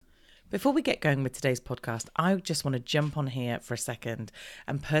Before we get going with today's podcast, I just want to jump on here for a second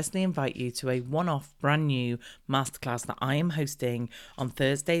and personally invite you to a one-off brand new masterclass that I am hosting on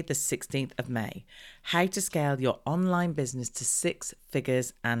Thursday, the 16th of May. How to scale your online business to 6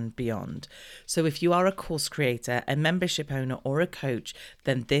 figures and beyond. So if you are a course creator, a membership owner, or a coach,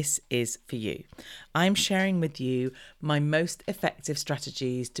 then this is for you. I'm sharing with you my most effective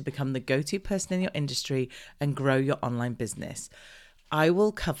strategies to become the go-to person in your industry and grow your online business. I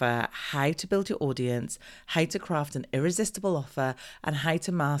will cover how to build your audience, how to craft an irresistible offer, and how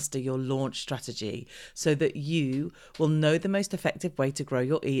to master your launch strategy so that you will know the most effective way to grow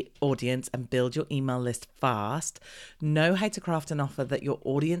your audience and build your email list fast, know how to craft an offer that your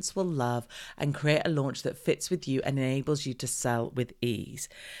audience will love, and create a launch that fits with you and enables you to sell with ease.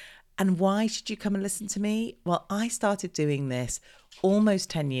 And why should you come and listen to me? Well, I started doing this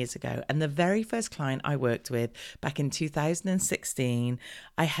almost 10 years ago. And the very first client I worked with back in 2016,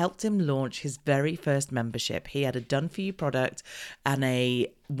 I helped him launch his very first membership. He had a done-for-you product and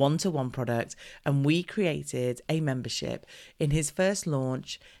a one-to-one product, and we created a membership. In his first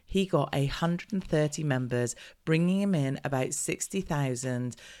launch, he got 130 members, bringing him in about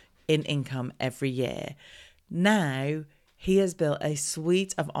 60,000 in income every year. Now, he has built a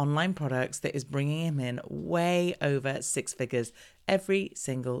suite of online products that is bringing him in way over 6 figures every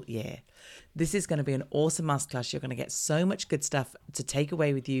single year. This is going to be an awesome masterclass. You're going to get so much good stuff to take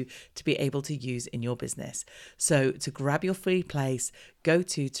away with you to be able to use in your business. So to grab your free place, go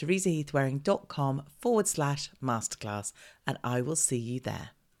to teresaheathwareing.com/masterclass, and I will see you there.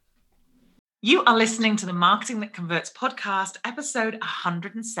 You are listening to the Marketing That Converts podcast, episode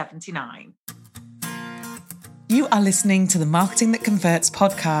 179. You are listening to the Marketing That Converts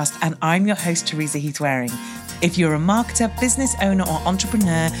podcast, and I'm your host, Teresa Heathwareing. If you're a marketer, business owner, or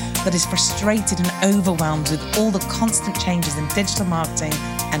entrepreneur that is frustrated and overwhelmed with all the constant changes in digital marketing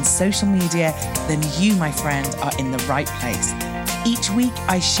and social media, then you, my friend, are in the right place. Each week,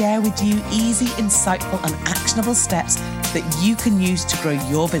 I share with you easy, insightful, and actionable steps that you can use to grow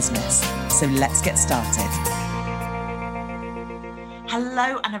your business. So let's get started.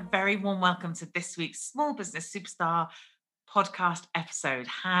 Hello and a very warm welcome to this week's Small Business Superstar podcast episode.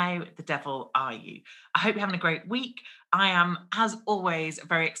 How the devil are you? I hope you're having a great week. I am, as always,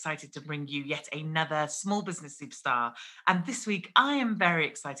 very excited to bring you yet another Small Business Superstar. And this week, I am very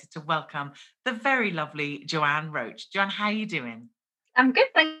excited to welcome the very lovely Joanne Roach. Joanne, how are you doing? I'm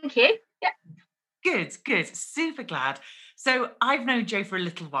good, thank you. Yeah. Good. Super glad. So I've known Jo for a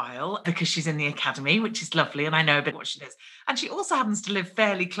little while because she's in the academy, which is lovely, and I know a bit what she does. And she also happens to live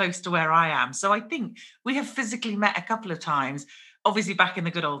fairly close to where I am. So I think we have physically met a couple of times, obviously back in the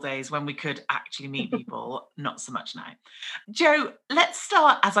good old days when we could actually meet people, not so much now. Jo, let's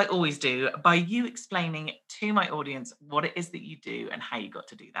start, as I always do, by you explaining to my audience what it is that you do and how you got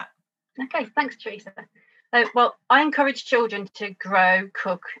to do that. Okay, thanks, Teresa. Well, I encourage children to grow,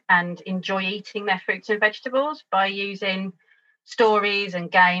 cook, and enjoy eating their fruits and vegetables by using stories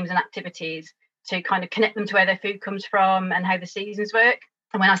and games and activities to kind of connect them to where their food comes from and how the seasons work.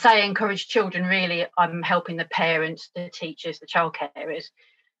 And when I say encourage children, really, I'm helping the parents, the teachers, the childcare carers,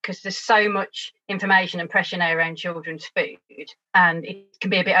 because there's so much information and pressure now around children's food, and it can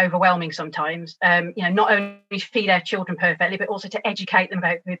be a bit overwhelming sometimes. Not only feed our children perfectly, but also to educate them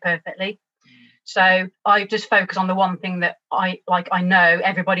about food perfectly. So I just focus on the one thing that I know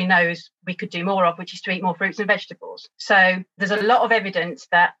everybody knows we could do more of, which is to eat more fruits and vegetables. So there's a lot of evidence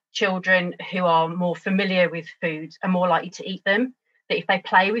that children who are more familiar with foods are more likely to eat them, that if they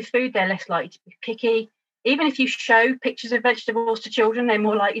play with food, they're less likely to be picky. Even if you show pictures of vegetables to children, they're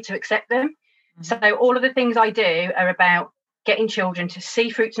more likely to accept them. Mm-hmm. So all of the things I do are about getting children to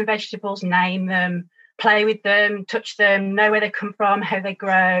see fruits and vegetables, name them, play with them, touch them, know where they come from, how they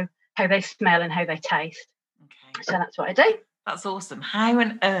grow, how they smell, and how they taste. Okay. So that's what I do. That's awesome. How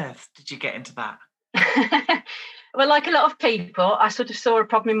on earth did you get into that? Well, like a lot of people, I sort of saw a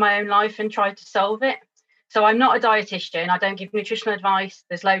problem in my own life and tried to solve it. So I'm not a dietitian. I don't give nutritional advice.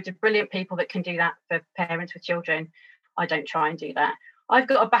 There's loads of brilliant people that can do that for parents with children. I don't try and do that. I've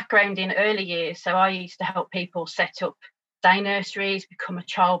got a background in early years. So I used to help people set up day nurseries, become a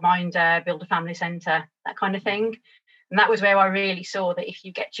childminder, build a family centre, that kind of thing. And that was where I really saw that if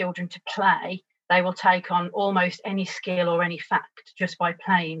you get children to play, they will take on almost any skill or any fact just by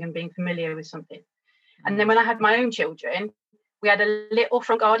playing and being familiar with something. And then when I had my own children, we had a little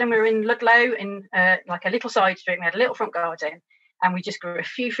front garden. We were in Ludlow, in like a little side street. We had a little front garden, and we just grew a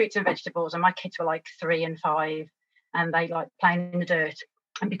few fruits and vegetables. And my kids were like 3 and 5, and they liked playing in the dirt.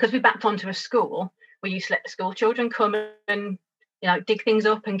 And because we backed onto a school, we used to let the school children come and dig things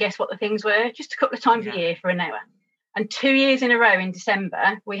up and guess what the things were, just a couple of times a year for an hour. And 2 years in a row in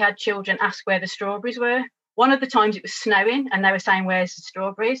December, we had children ask where the strawberries were. One of the times it was snowing and they were saying, where's the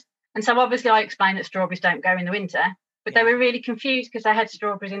strawberries? And so obviously I explained that strawberries don't go in the winter, but they were really confused because they had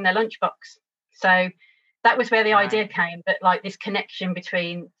strawberries in their lunchbox. So that was where the idea came, that like this connection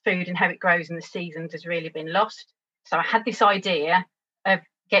between food and how it grows in the seasons has really been lost. So I had this idea of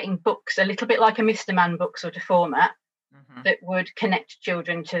getting books, a little bit like a Mr. Man book sort of format, that would connect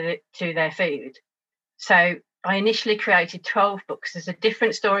children to their food. So I initially created 12 books. There's a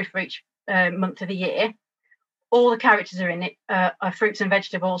different story for each month of the year. All the characters are in it are fruits and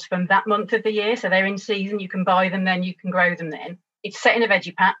vegetables from that month of the year. So they're in season. You can buy them then, you can grow them then. It's set in a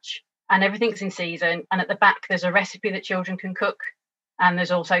veggie patch and everything's in season. And at the back, there's a recipe that children can cook. And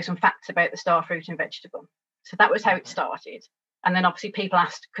there's also some facts about the star fruit and vegetable. So that was how it started. And then obviously people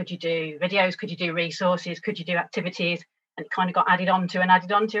asked, could you do videos? Could you do resources? Could you do activities? And it kind of got added on to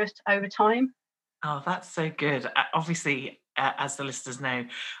us over time. Oh, that's so good. Obviously, as the listeners know,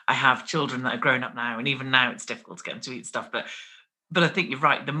 I have children that are grown up now, and even now it's difficult to get them to eat stuff. But I think you're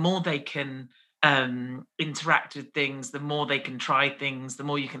right. The more they can interact with things, the more they can try things, the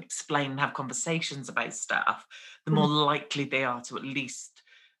more you can explain and have conversations about stuff, the more likely they are to at least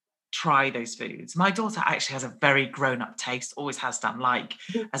try those foods. My daughter actually has a very grown-up taste, always has done. Like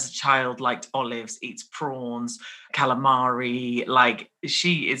as a child, liked olives, eats prawns, calamari. Like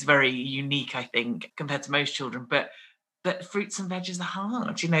she is very unique, I think, compared to most children. But fruits and veggies are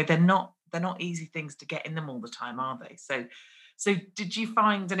hard. You know, they're not easy things to get in them all the time, are they? So did you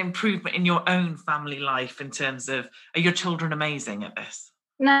find an improvement in your own family life in terms of, are your children amazing at this?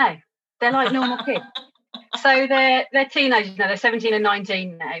 No, they're like normal kids. So they're teenagers now. They're 17 and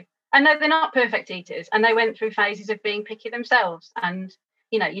 19 now. And no, they're not perfect eaters. And they went through phases of being picky themselves. And,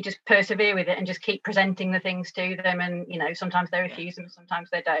 you know, you just persevere with it and just keep presenting the things to them. And, you know, sometimes they refuse them, sometimes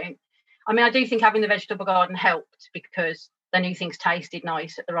they don't. I mean, I do think having the vegetable garden helped because they knew things tasted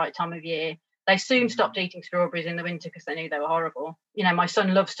nice at the right time of year. They soon stopped eating strawberries in the winter because they knew they were horrible. You know, my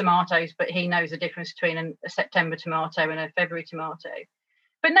son loves tomatoes, but he knows the difference between a September tomato and a February tomato.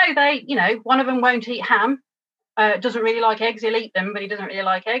 But no, they, you know, one of them won't eat ham. Doesn't really like eggs. He'll eat them, but he doesn't really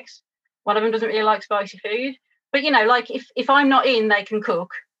like eggs. One of them doesn't really like spicy food. But, you know, like if I'm not in, they can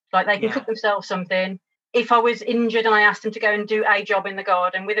cook. Like they can cook themselves something. If I was injured and I asked them to go and do a job in the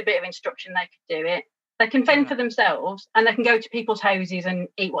garden with a bit of instruction, they could do it. They can fend for themselves and they can go to people's houses and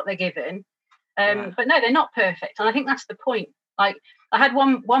eat what they're given. But no, they're not perfect. And I think that's the point. Like I had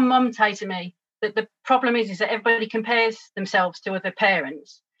one mum say to me that the problem is that everybody compares themselves to other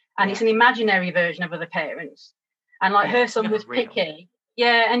parents and it's an imaginary version of other parents. And like her son was picky.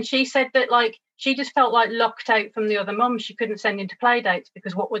 Yeah. And she said that like she just felt like locked out from the other mums. She couldn't send him to play dates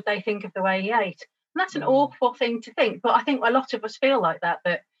because what would they think of the way he ate? And that's an awful thing to think. But I think a lot of us feel like that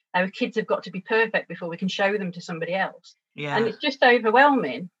our kids have got to be perfect before we can show them to somebody else. Yeah. And it's just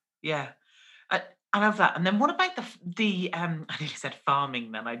overwhelming. Yeah. I love that. And then what about the I nearly said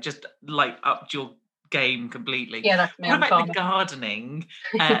farming then. I just like upped your game completely. Yeah, that's me. What about the gardening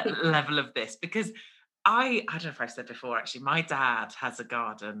level of this? Because I don't know if I've said before, actually, my dad has a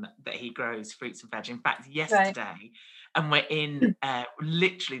garden that he grows fruits and veg. In fact, yesterday, and we're in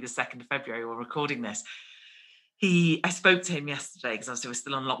literally the 2nd of February, we're recording this. I spoke to him yesterday because obviously we're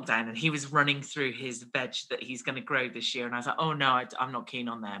still on lockdown and he was running through his veg that he's going to grow this year. And I was like, oh no, I'm not keen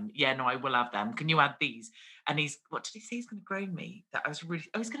on them. Yeah, no, I will have them. Can you add these? And what did he say he's going to grow me? That I was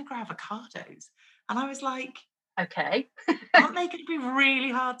going to grow avocados. And I was like, okay. Aren't they going to be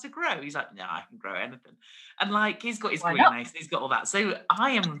really hard to grow? He's like, no, I can grow anything. And like, he's got his greenhouse, he's got all that. So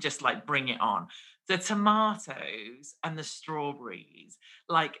I am just like, bring it on. The tomatoes and the strawberries,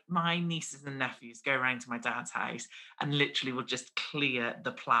 like my nieces and nephews go around to my dad's house and literally will just clear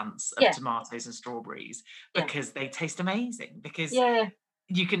the plants of tomatoes and strawberries because they taste amazing. Because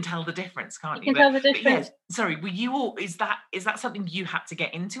you can tell the difference, can't you? You can tell the difference. Sorry, were you all? Is that something you had to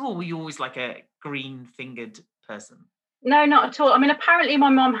get into, or were you always like a green-fingered person? No, not at all. I mean, apparently my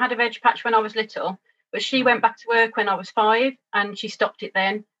mum had a veg patch when I was little, but she went back to work when I was 5 and she stopped it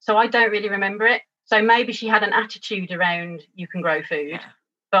then. So I don't really remember it. So maybe she had an attitude around you can grow food,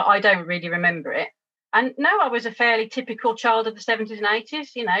 but I don't really remember it. And no, I was a fairly typical child of the 70s and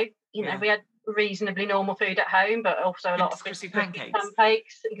 80s. You know, we had reasonably normal food at home, but also a lot of crispy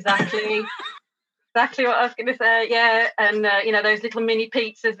pancakes. Exactly. Exactly what I was going to say, yeah. And, you know, those little mini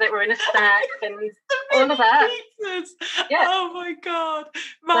pizzas that were in a stack and all of that. Pizzas. Yeah. Oh, my God.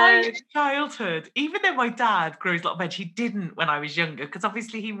 My childhood, even though my dad grows a lot of veg, he didn't when I was younger because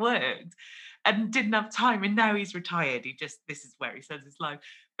obviously he worked and didn't have time. And now he's retired. This is where he spends his life.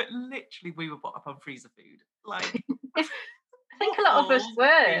 But literally, we were brought up on freezer food. Like, I think a lot of us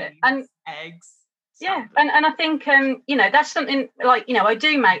were. And eggs. Yeah, and I think that's something like, I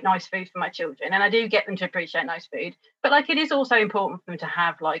do make nice food for my children, and I do get them to appreciate nice food. But like, it is also important for them to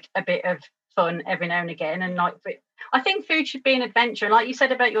have like a bit of fun every now and again. And like, I think food should be an adventure. And like you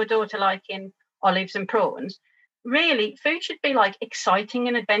said about your daughter liking olives and prawns, really, food should be like exciting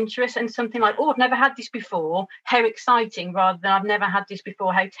and adventurous, and something like, oh, I've never had this before, how exciting, rather than I've never had this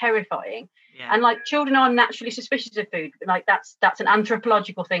before, how terrifying. Yeah. And like, children are naturally suspicious of food. Like that's an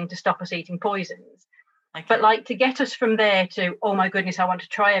anthropological thing to stop us eating poisons. Okay. But like, to get us from there to, oh my goodness, I want to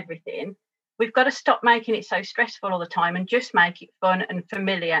try everything, we've got to stop making it so stressful all the time and just make it fun and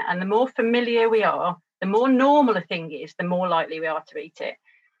familiar. And the more familiar we are, the more normal a thing is, the more likely we are to eat it.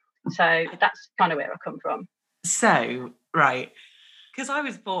 So that's kind of where I come from. So, right, because I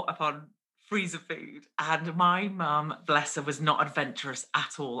was brought up on freezer food, and my mum, bless her, was not adventurous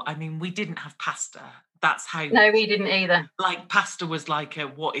at all. I mean, we didn't have pasta. That's how... No, we didn't either. Like, pasta was like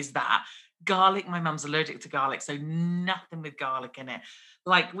what is that? Garlic, my mum's allergic to garlic, so nothing with garlic in it.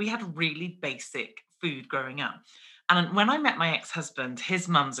 Like, we had really basic food growing up. And when I met my ex-husband, his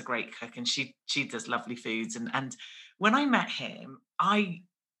mum's a great cook, and she does lovely foods. And when I met him, I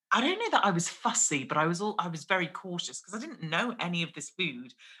don't know that I was fussy, but I was very cautious because I didn't know any of this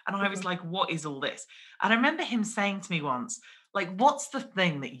food. And I was like, what is all this? And I remember him saying to me once, like, what's the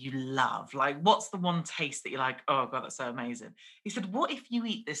thing that you love? Like, what's the one taste that you're like, oh God, that's so amazing? He said, what if you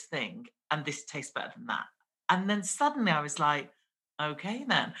eat this thing and this tastes better than that? And then suddenly I was like, okay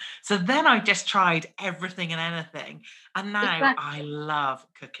then. So then I just tried everything and anything. And now Exactly. I love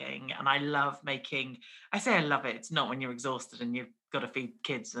cooking, and I love making, I say I love it. It's not when you're exhausted and you've got to feed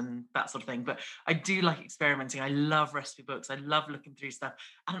kids and that sort of thing, but I do like experimenting. I love recipe books. I love looking through stuff,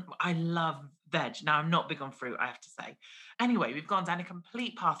 and I love veg. Now, I'm not big on fruit, I have to say. Anyway, we've gone down a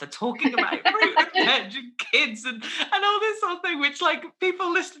complete path of talking about fruit and veg and kids and all this sort of thing, which, like,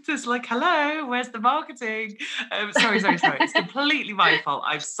 people listen to us like, hello, where's the marketing? Sorry. It's completely my fault.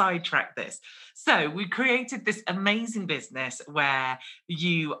 I've sidetracked this. So we created this amazing business where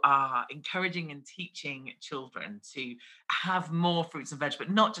you are encouraging and teaching children to have more fruits and veg, but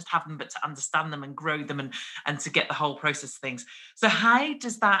not just have them, but to understand them and grow them and to get the whole process of things. So how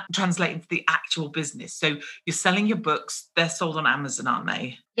does that translate into the actual business? So you're selling your books, they're sold on Amazon, aren't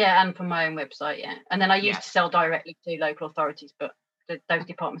they? Yeah, and from my own website, yeah. And then I used to sell directly to local authorities, but those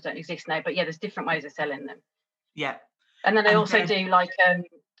departments don't exist now. But yeah, there's different ways of selling them. Yeah. And then I also do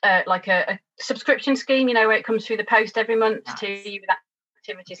like a subscription scheme, where it comes through the post every month to you with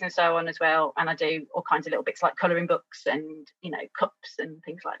activities and so on as well. And I do all kinds of little bits like colouring books and, cups and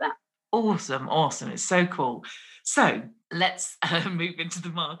things like that. Awesome. It's so cool. So let's move into the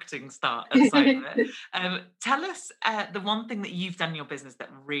marketing side of it. Tell us the one thing that you've done in your business that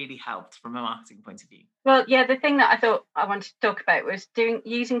really helped from a marketing point of view. Well, yeah, the thing that I thought I wanted to talk about was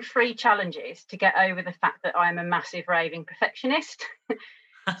using free challenges to get over the fact that I'm a massive raving perfectionist. So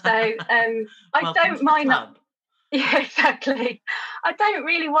I don't mind that. Yeah, exactly. I don't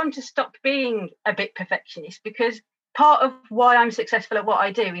really want to stop being a bit perfectionist, because part of why I'm successful at what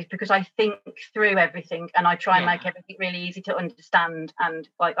I do is because I think through everything and I try and make everything really easy to understand, and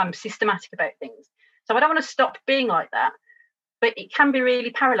like, I'm systematic about things. So I don't want to stop being like that, but it can be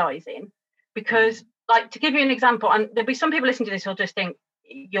really paralyzing because, like, to give you an example, and there'll be some people listening to this who'll just think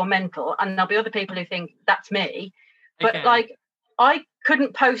you're mental, and there'll be other people who think that's me. But like, I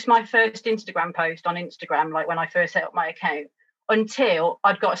couldn't post my first Instagram post on Instagram, like when I first set up my account, until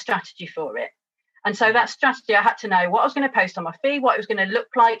I'd got a strategy for it. And so that strategy, I had to know what I was going to post on my feed, what it was going to look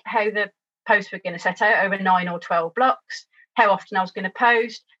like, how the posts were going to set out over 9 or 12 blocks, how often I was going to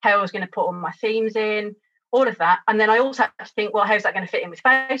post, how I was going to put all my themes in, all of that. And then I also had to think, well, how's that going to fit in with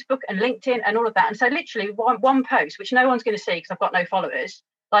Facebook and LinkedIn and all of that? And so literally one post, which no one's going to see because I've got no followers,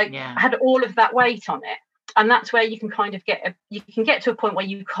 had all of that weight on it. And that's where you can kind of get to a point where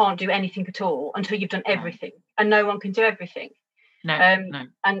you can't do anything at all until you've done everything, and no one can do everything. No.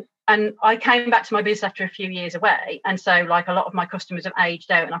 And I came back to my business after a few years away, and so like a lot of my customers have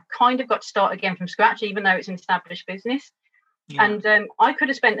aged out, and I've kind of got to start again from scratch, even though it's an established business. Yeah. And I could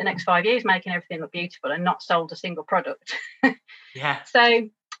have spent the next 5 years making everything look beautiful and not sold a single product. Yeah. So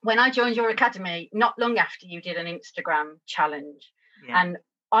when I joined your academy, not long after, you did an Instagram challenge, and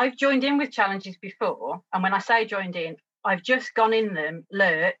I've joined in with challenges before, and when I say joined in, I've just gone in them,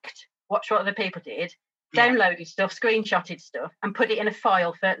 lurked, watched what other people did, downloaded stuff, screenshotted stuff, and put it in a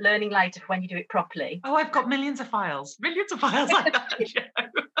file for learning later for when you do it properly. Oh, I've got millions of files like that.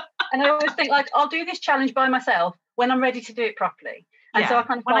 And I always think, like, I'll do this challenge by myself when I'm ready to do it properly. And so I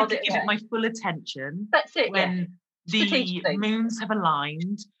kind of when I can give it my full attention. That's it. When the moons have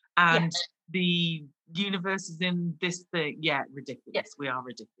aligned and the universe is in this thing. Yeah, ridiculous. We are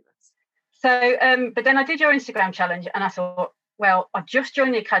ridiculous. But then I did your Instagram challenge, and I thought, well, I just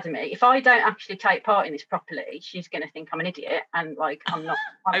joined the academy. If I don't actually take part in this properly, she's going to think I'm an idiot, and like I'm not.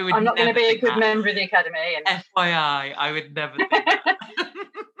 I'm not going to be a good member of the academy. And FYI, I would never think that.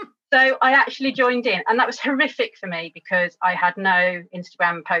 So I actually joined in, and that was horrific for me because I had no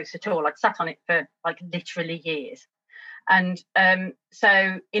Instagram posts at all. I'd sat on it for like literally years. And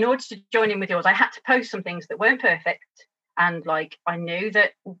so in order to join in with yours, I had to post some things that weren't perfect. And like I knew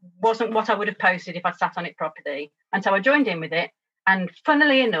that wasn't what I would have posted if I'd sat on it properly. And so I joined in with it. And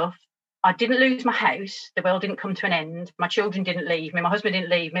funnily enough, I didn't lose my house. The world didn't come to an end. My children didn't leave me. My husband didn't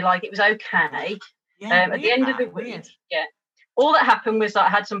leave me. Like, it was okay. At the end of the week, all that happened was that I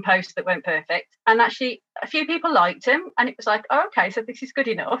had some posts that weren't perfect. And actually, a few people liked them. And it was like, oh, okay, so this is good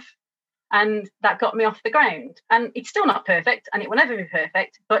enough. And that got me off the ground. And it's still not perfect, and it will never be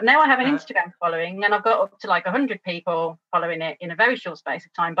perfect. But now I have an Instagram following, and I've got up to like 100 people following it in a very short space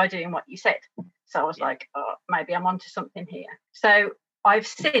of time by doing what you said. So I was like, oh, maybe I'm onto something here. So I've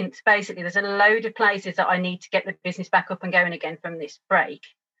since, basically, there's a load of places that I need to get the business back up and going again from this break.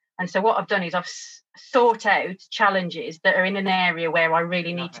 And so what I've done is I've sought out challenges that are in an area where I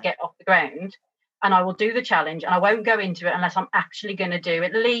really need to get off the ground. And I will do the challenge, and I won't go into it unless I'm actually going to do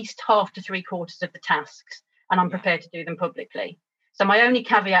at least half to 3/4 of the tasks, and I'm prepared to do them publicly. So my only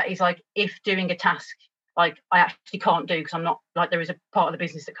caveat is, like, if doing a task, like, I actually can't do because I'm not, like, there is a part of the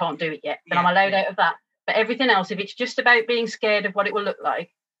business that can't do it yet, then I'm allowed out of that. But everything else, if it's just about being scared of what it will look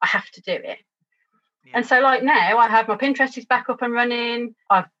like, I have to do it. Yeah. And so, like, now I have my Pinterest is back up and running.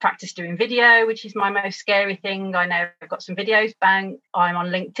 I've practiced doing video, which is my most scary thing. I know I've got some videos banked. I'm on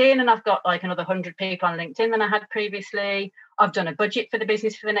LinkedIn, and I've got like another 100 people on LinkedIn than I had previously. I've done a budget for the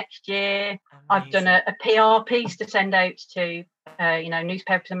business for the next year. Amazing. I've done a PR piece to send out to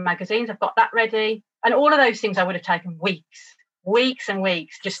newspapers and magazines. I've got that ready. And all of those things I would have taken weeks and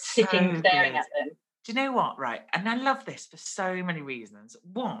weeks just sitting staring at them. Do you know what? Right. And I love this for so many reasons.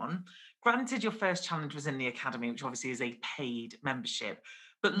 One, granted, your first challenge was in the academy, which obviously is a paid membership,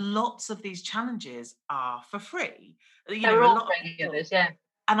 but lots of these challenges are for free. They're all free, others, yeah.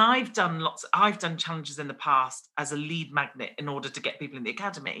 And I've done challenges in the past as a lead magnet in order to get people in the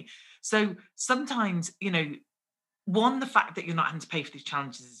academy. So sometimes, one, the fact that you're not having to pay for these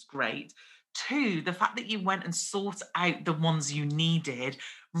challenges is great. Two, the fact that you went and sought out the ones you needed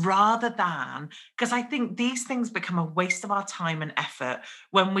rather than, because I think these things become a waste of our time and effort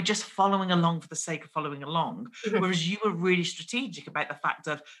when we're just following along for the sake of following along. Mm-hmm. Whereas you were really strategic about the fact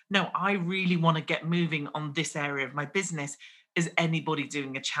of, no, I really want to get moving on this area of my business. Is anybody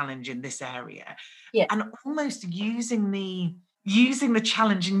doing a challenge in this area? Yeah. And almost using the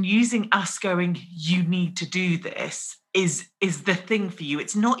challenge and using us going, you need to do this is the thing for you.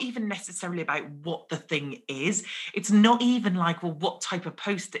 It's not even necessarily about what the thing is. It's not even like, well, what type of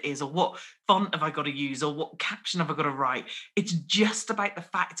post it is, or what font have I got to use, or what caption have I got to write. It's just about the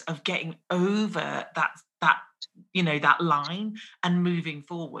fact of getting over that line and moving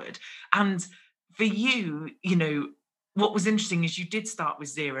forward. And for you, what was interesting is you did start with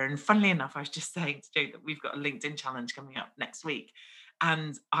zero. And funnily enough, I was just saying to Joe that we've got a LinkedIn challenge coming up next week.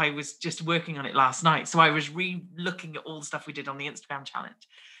 And I was just working on it last night. So I was re-looking at all the stuff we did on the Instagram challenge.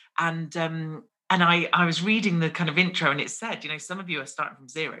 And I was reading the kind of intro, and it said, some of you are starting from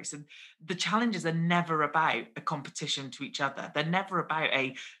zero. So the challenges are never about a competition to each other. They're never about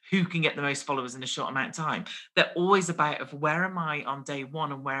who can get the most followers in a short amount of time. They're always about of where am I on day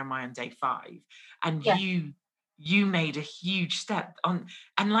 1 and where am I on day 5? And you made a huge step on.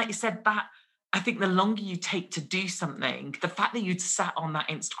 And like you said, that I think the longer you take to do something, the fact that you'd sat on that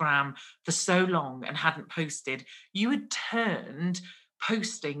Instagram for so long and hadn't posted, you had turned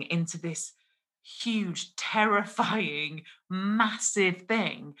posting into this huge, terrifying, massive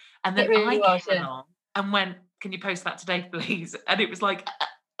thing. And then I came along and went, can you post that today, please? And it was like,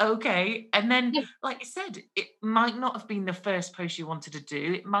 okay. And then, like you said, it might not have been the first post you wanted to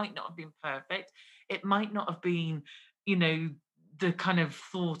do. It might not have been perfect. It might not have been, the kind of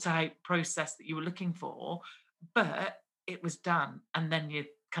thought out process that you were looking for, but it was done. And then you're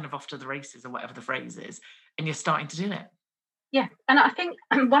kind of off to the races, or whatever the phrase is, and you're starting to do it. Yeah. And I think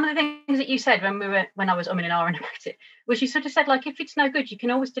one of the things that you said when I was umming and ahhing about it was, you sort of said, like, if it's no good, you can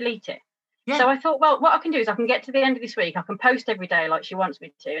always delete it. Yeah. So I thought, well, what I can do is I can get to the end of this week, I can post every day like she wants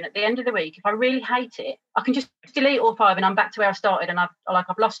me to, and at the end of the week, if I really hate it, I can just delete all 5 and I'm back to where I started, and I've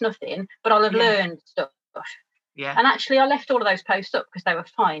lost nothing, but I'll have learned stuff. Yeah. And actually, I left all of those posts up because they were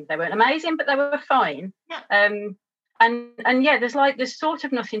fine. They weren't amazing, but they were fine. Yeah. And there's sort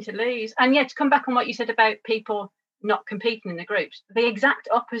of nothing to lose. And to come back on what you said about people not competing in the groups, the exact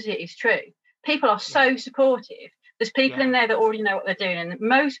opposite is true. People are so supportive. There's people in there that already know what they're doing, and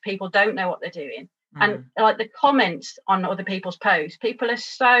most people don't know what they're doing. And like the comments on other people's posts, people are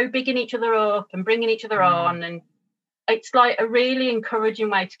so bigging each other up and bringing each other on, and it's like a really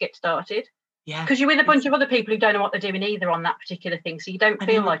encouraging way to get started. Yeah, because you're with a bunch of other people who don't know what they're doing either on that particular thing, so you don't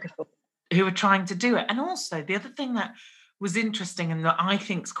feel like a fool. Who are trying to do it. And also the other thing that was interesting and that I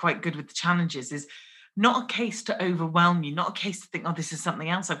think is quite good with the challenges is not a case to overwhelm you, not a case to think, oh, this is something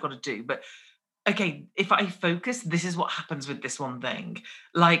else I've got to do, but okay, if I focus, this is what happens with this one thing.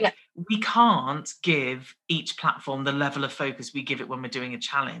 Like, we can't give each platform the level of focus we give it when we're doing a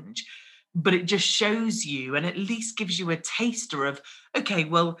challenge, but it just shows you and at least gives you a taster of, okay,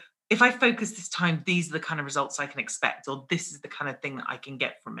 well, if I focus this time, these are the kind of results I can expect, or this is the kind of thing that I can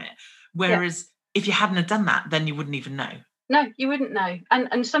get from it. Whereas if you hadn't have done that, then you wouldn't even know. No, you wouldn't know.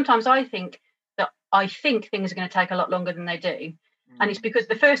 And sometimes I think things are going to take a lot longer than they do. And it's because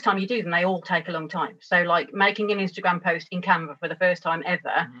the first time you do them, they all take a long time. So like making an Instagram post in Canva for the first time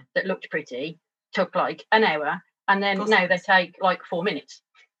ever that looked pretty took like an hour. And then now they take like 4 minutes,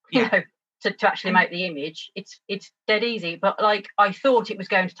 you know, to actually make the image. It's dead easy. But like I thought it was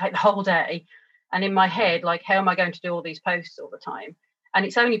going to take the whole day. And in my head, like, how am I going to do all these posts all the time? And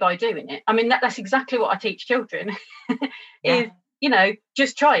it's only by doing it. I mean, that's exactly what I teach children is, you know,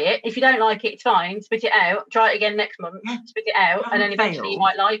 just try it. If you don't like it, it's fine. Spit it out. Try it again next month. Spit it out. And then eventually you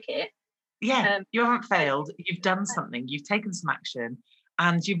might like it. Yeah, you haven't failed. You've done something. You've taken some action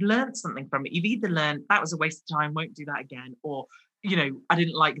and you've learned something from it. You've either learned that was a waste of time, won't do that again. Or, you know, I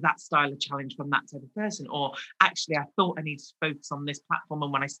didn't like that style of challenge from that type of person. Or actually, I thought I needed to focus on this platform.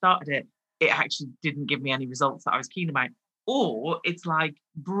 And when I started it, it actually didn't give me any results that I was keen about. Or it's like,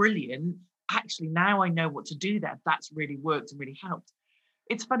 brilliant. Actually, now I know what to do there. That's really worked and really helped.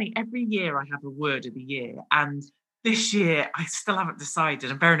 It's funny, every year I have a word of the year. And this year I still haven't decided.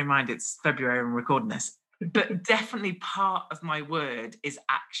 And bearing in mind it's February and recording this, but definitely part of my word is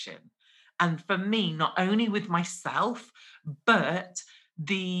action. And for me, not only with myself, but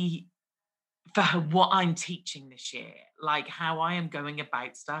for what I'm teaching this year, like how I am going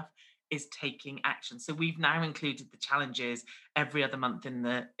about stuff is taking action. So we've now included the challenges every other month in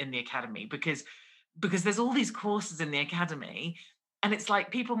the academy because there's all these courses in the academy and it's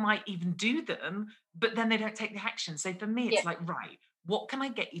like people might even do them, but then they don't take the action. So for me, it's like, right, what can I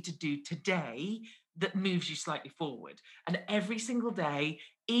get you to do today that moves you slightly forward? And every single day,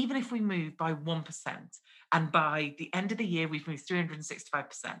 even if we move by 1%, and by the end of the year, we've moved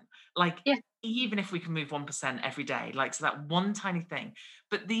 365%, like even if we can move 1% every day, like, so that one tiny thing.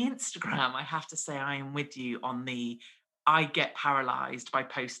 But the Instagram, I have to say, I am with you on I get paralyzed by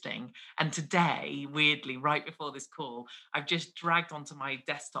posting. And today, weirdly, right before this call, I've just dragged onto my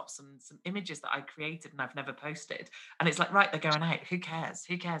desktop some images that I created and I've never posted. And it's like, right, they're going out. Who cares?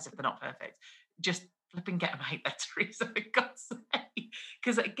 Who cares if they're not perfect? Just flipping get them out there, Teresa, for God's sake.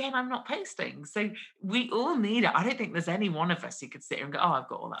 Because again, I'm not posting. So we all need it. I don't think there's any one of us who could sit here and go, oh, I've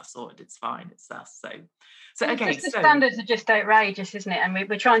got all that sorted. It's fine. It's us. So okay. The standards are just outrageous, isn't it? And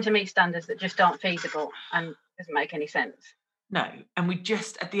we're trying to meet standards that just aren't feasible and doesn't make any sense. No. And we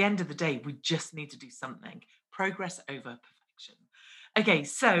just, at the end of the day, we just need to do something. Progress over perfection. Okay.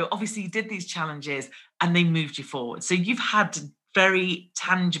 So obviously you did these challenges and they moved you forward. So you've had very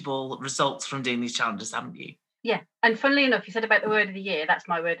tangible results from doing these challenges, haven't you? Yeah. And funnily enough, you said about the word of the year. That's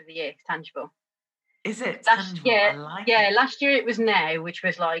my word of the year. It's tangible. Is it tangible? I like it. Last year it was now, which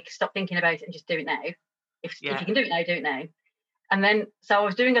was like, stop thinking about it and just do it now. If you can do it now, do it now. And then, so I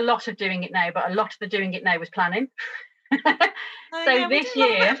was doing a lot of doing it now, but a lot of the doing it now was planning. This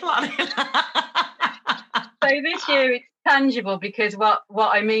year it's tangible because what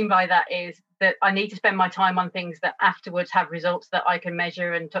I mean by that is that I need to spend my time on things that afterwards have results that I can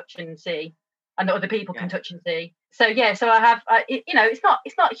measure and touch and see, and that other people can touch and see. So I have, it's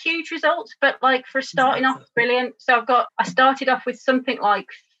not huge results, but like for starting off, brilliant. So I started off with something like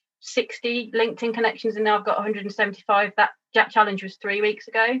 60 LinkedIn connections, and now I've got 175. That challenge was 3 weeks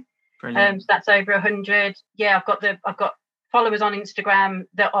ago. Brilliant. So that's over 100. Yeah, I've got followers on Instagram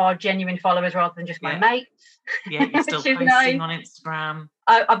that are genuine followers rather than just my mates. Yeah, you're still posting on Instagram.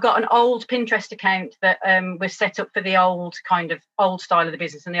 I've got an old Pinterest account that was set up for the old style of the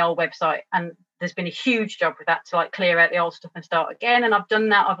business and the old website, and there's been a huge job with that to like clear out the old stuff and start again. And I've done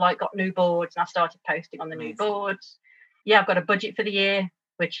that. I've like got new boards and I started posting on the new boards. Yeah, I've got a budget for the year,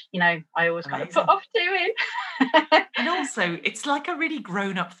 which I always kind of put off doing. And also, it's like a really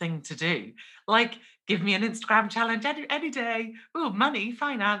grown-up thing to do. Like, give me an Instagram challenge any day. Oh, money,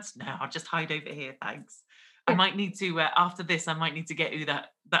 finance. No, I'll just hide over here, thanks. I might need to, after this, I might need to get who that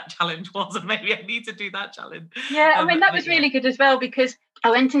challenge was, and maybe I need to do that challenge. Yeah, I mean, that was really good as well, because I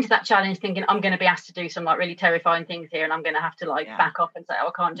went into that challenge thinking I'm going to be asked to do some like really terrifying things here, and I'm going to have to like back off and say, oh,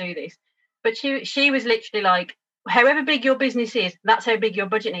 I can't do this. But she was literally like, however big your business is, that's how big your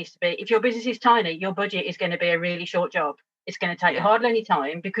budget needs to be. If your business is tiny, your budget is going to be a really short job. It's going to take you hardly any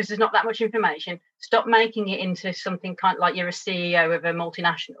time because there's not that much information. Stop making it into something kind of like you're a CEO of a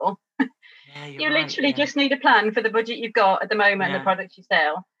multinational. You literally just need a plan for the budget you've got at the moment and the products you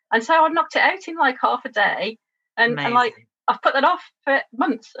sell. And so I knocked it out in like half a day. And like, I've put that off for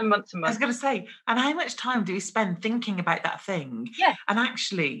months and months and months. I was going to say, and how much time do you spend thinking about that thing? Yeah. And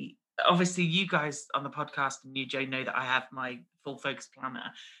actually, obviously, you guys on the podcast and you, Joe, know that I have my full focus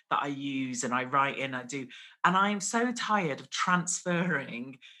planner that I use and I write in, I do. And I'm so tired of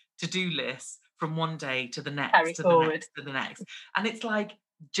transferring to-do lists from one day to the next, to the next. And it's like,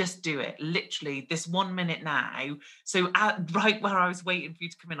 just do it. Literally, this 1 minute now. So right where I was waiting for you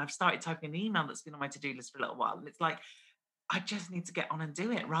to come in, I've started typing an email that's been on my to-do list for a little while. And it's like, I just need to get on and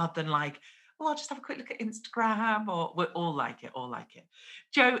do it rather than like, oh, I'll just have a quick look at Instagram, or we're all like it.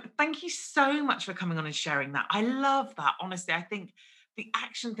 Joe, thank you so much for coming on and sharing that. I love that. Honestly, I think the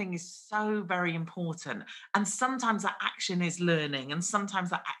action thing is so very important. And sometimes that action is learning, and sometimes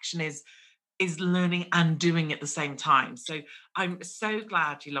that action is learning and doing at the same time. So I'm so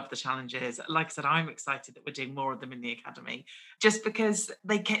glad you love the challenges. Like I said, I'm excited that we're doing more of them in the Academy, just because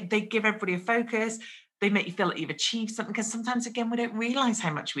they give everybody a focus. They make you feel like you've achieved something, because sometimes, again, we don't realise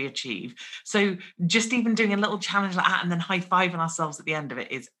how much we achieve. So just even doing a little challenge like that and then high-fiving ourselves at the end of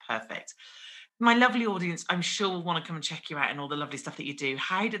it is perfect. My lovely audience, I'm sure will want to come and check you out and all the lovely stuff that you do.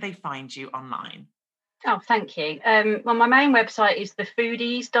 How do they find you online? Oh, thank you. Well, my main website is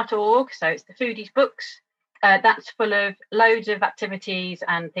thefoodies.org. So it's the Foodies books. That's full of loads of activities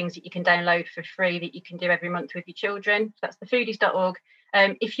and things that you can download for free that you can do every month with your children. So that's thefoodies.org.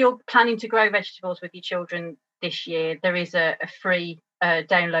 If you're planning to grow vegetables with your children this year, there is a free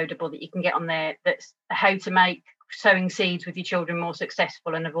downloadable that you can get on there that's how to make sowing seeds with your children more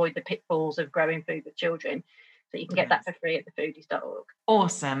successful and avoid the pitfalls of growing food with children. So you can get that for free at thefoodies.org.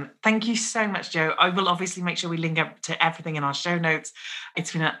 Awesome. Thank you so much, Joe. I will obviously make sure we link up to everything in our show notes.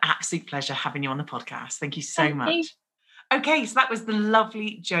 It's been an absolute pleasure having you on the podcast. Thank you so much. Okay, so that was the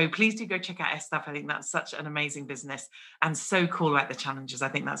lovely Joe. Please do go check out her stuff. I think that's such an amazing business and so cool about the challenges. I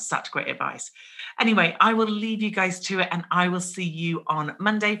think that's such great advice. Anyway, I will leave you guys to it, and I will see you on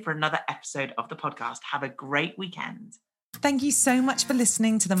Monday for another episode of the podcast. Have a great weekend. Thank you so much for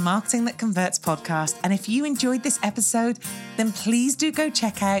listening to the Marketing That Converts podcast. And if you enjoyed this episode, then please do go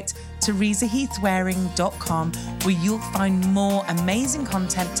check out teresaheathwaring.com, where you'll find more amazing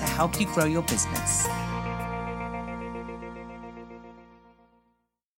content to help you grow your business.